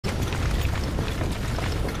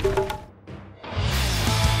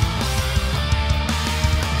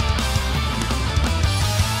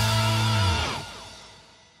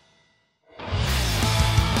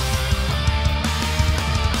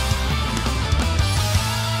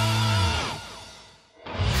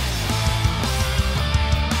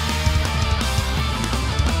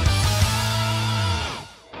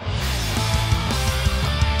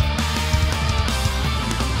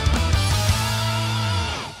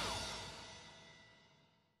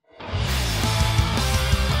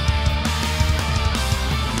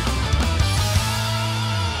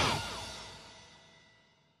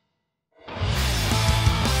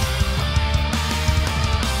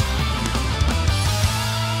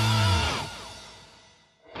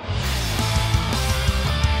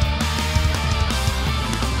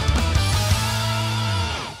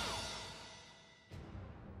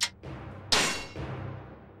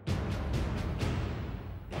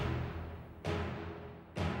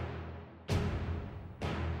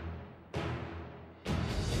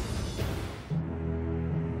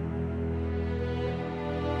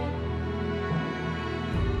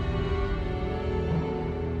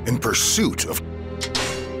in pursuit of...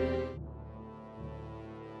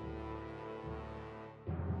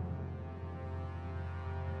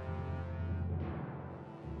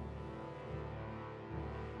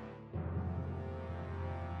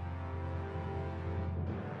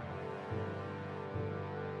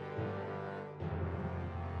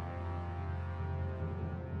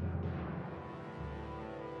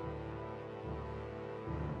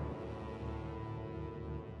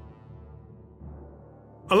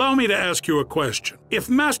 Allow me to ask you a question. If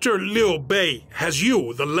Master Liu Bei has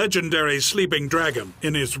you, the legendary sleeping dragon,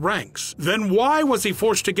 in his ranks, then why was he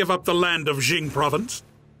forced to give up the land of Jing province?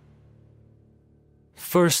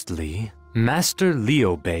 Firstly, Master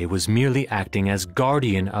Liu Bei was merely acting as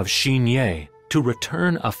guardian of Xinye to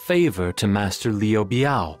return a favor to Master Liu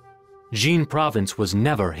Biao. Jing province was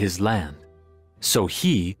never his land, so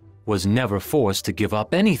he was never forced to give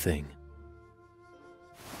up anything.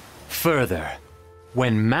 Further,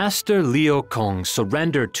 when Master Liu Kong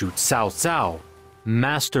surrendered to Cao Cao,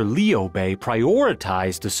 Master Liu Bei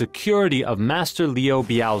prioritized the security of Master Liu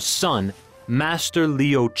Biao's son, Master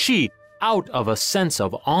Liu Qi, out of a sense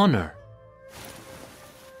of honor.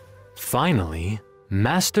 Finally,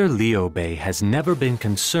 Master Liu Bei has never been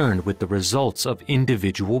concerned with the results of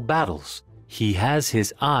individual battles. He has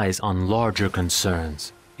his eyes on larger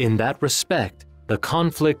concerns. In that respect, the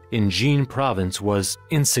conflict in Jing province was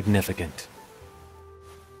insignificant.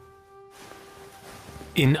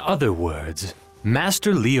 In other words,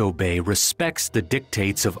 Master Liu Bei respects the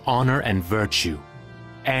dictates of honor and virtue,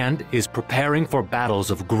 and is preparing for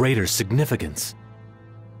battles of greater significance.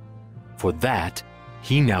 For that,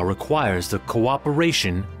 he now requires the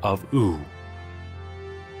cooperation of Wu.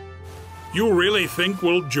 You really think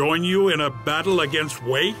we'll join you in a battle against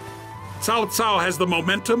Wei? Cao Cao has the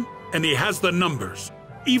momentum, and he has the numbers.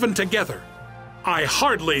 Even together, I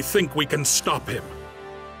hardly think we can stop him.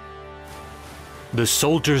 The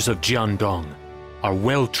soldiers of Jiandong are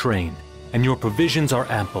well trained, and your provisions are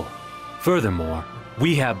ample. Furthermore,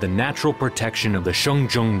 we have the natural protection of the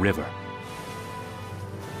Shengjong River.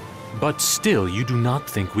 But still, you do not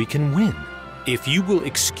think we can win. If you will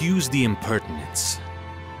excuse the impertinence.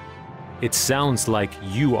 It sounds like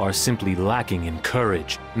you are simply lacking in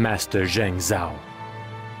courage, Master Zheng Zhao.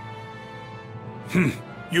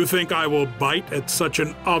 You think I will bite at such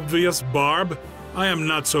an obvious barb? I am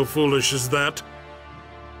not so foolish as that.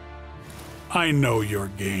 I know your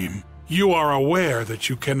game. You are aware that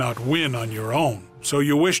you cannot win on your own, so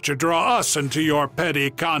you wish to draw us into your petty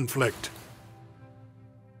conflict.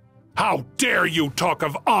 How dare you talk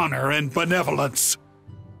of honor and benevolence?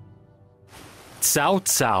 Cao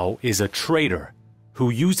Cao is a traitor who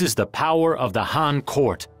uses the power of the Han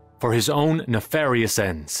court for his own nefarious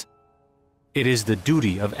ends. It is the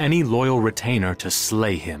duty of any loyal retainer to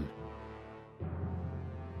slay him.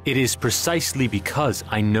 It is precisely because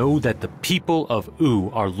I know that the people of Wu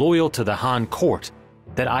are loyal to the Han court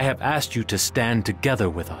that I have asked you to stand together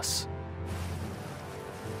with us.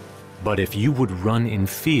 But if you would run in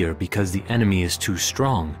fear because the enemy is too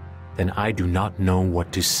strong, then I do not know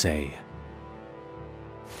what to say.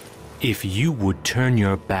 If you would turn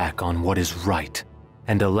your back on what is right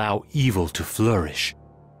and allow evil to flourish,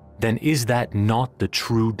 then is that not the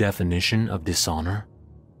true definition of dishonor?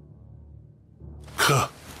 Huh.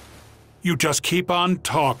 You just keep on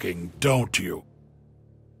talking, don't you?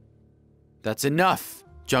 That's enough,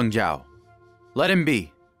 Zheng Zhao. Let him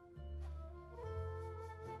be.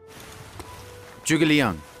 Zhuge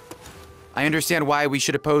Liang, I understand why we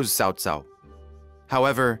should oppose Cao Cao.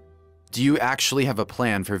 However, do you actually have a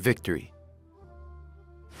plan for victory?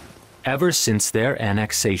 Ever since their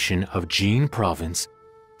annexation of Jing province,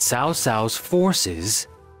 Cao Cao's forces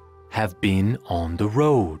have been on the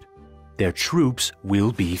road. Their troops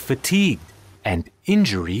will be fatigued, and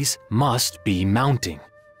injuries must be mounting.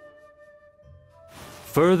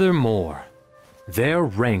 Furthermore, their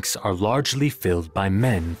ranks are largely filled by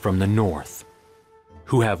men from the north,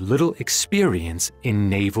 who have little experience in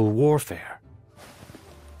naval warfare.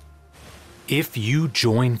 If you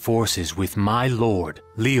join forces with my lord,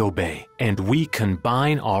 Liu Bei, and we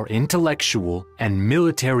combine our intellectual and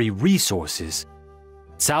military resources,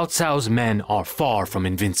 Cao Cao's men are far from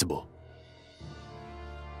invincible.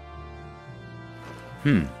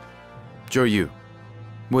 Zhou Yu,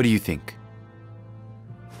 what do you think?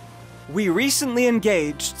 We recently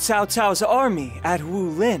engaged Cao Cao's army at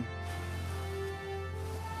Wulin.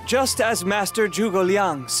 Just as Master Zhuge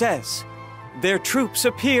Liang says, their troops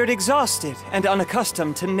appeared exhausted and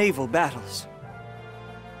unaccustomed to naval battles.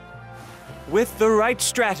 With the right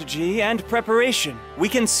strategy and preparation, we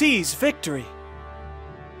can seize victory.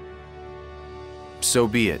 So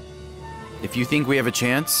be it. If you think we have a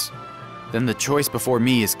chance, then the choice before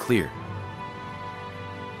me is clear.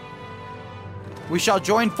 We shall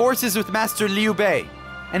join forces with Master Liu Bei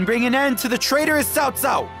and bring an end to the traitorous Cao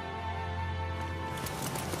Cao.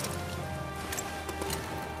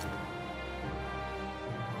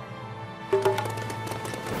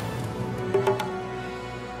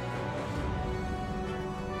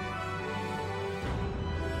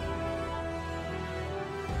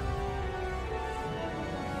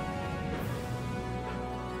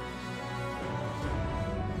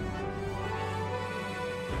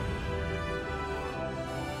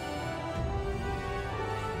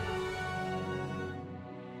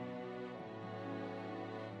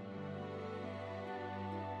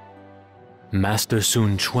 Master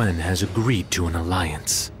Sun Quan has agreed to an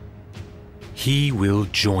alliance. He will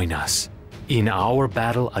join us in our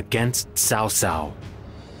battle against Cao Cao.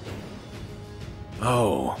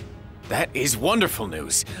 Oh, that is wonderful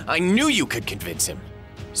news. I knew you could convince him.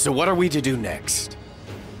 So what are we to do next?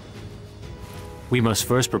 We must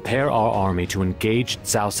first prepare our army to engage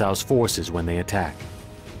Cao Cao's forces when they attack.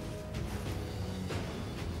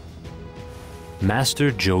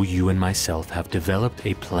 Master Zhou Yu and myself have developed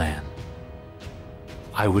a plan.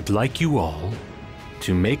 I would like you all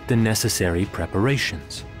to make the necessary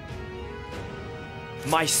preparations.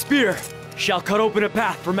 My spear shall cut open a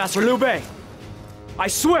path for Master Liu Bei. I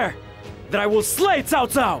swear that I will slay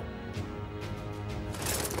Cao Cao!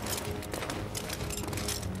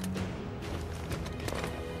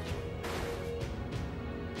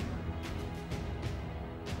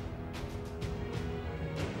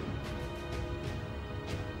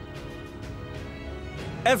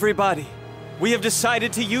 Everybody, we have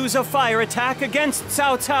decided to use a fire attack against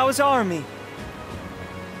Cao Cao's army.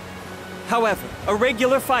 However, a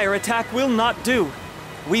regular fire attack will not do.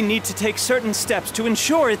 We need to take certain steps to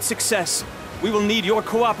ensure its success. We will need your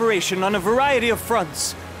cooperation on a variety of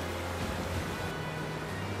fronts.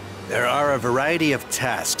 There are a variety of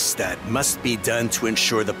tasks that must be done to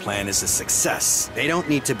ensure the plan is a success. They don't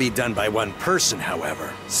need to be done by one person,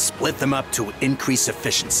 however. Split them up to increase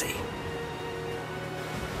efficiency.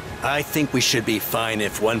 I think we should be fine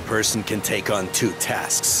if one person can take on 2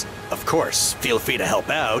 tasks. Of course, feel free to help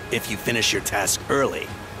out if you finish your task early.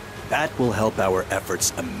 That will help our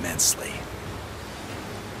efforts immensely.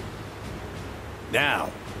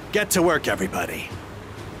 Now, get to work, everybody.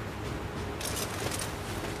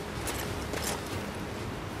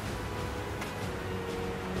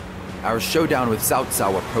 Our showdown with Cao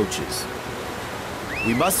Cao approaches.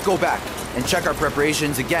 We must go back and check our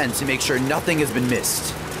preparations again to make sure nothing has been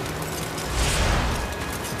missed.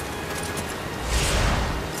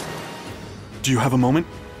 Do you have a moment?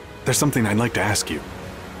 There's something I'd like to ask you.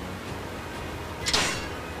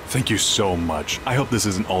 Thank you so much. I hope this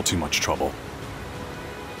isn't all too much trouble.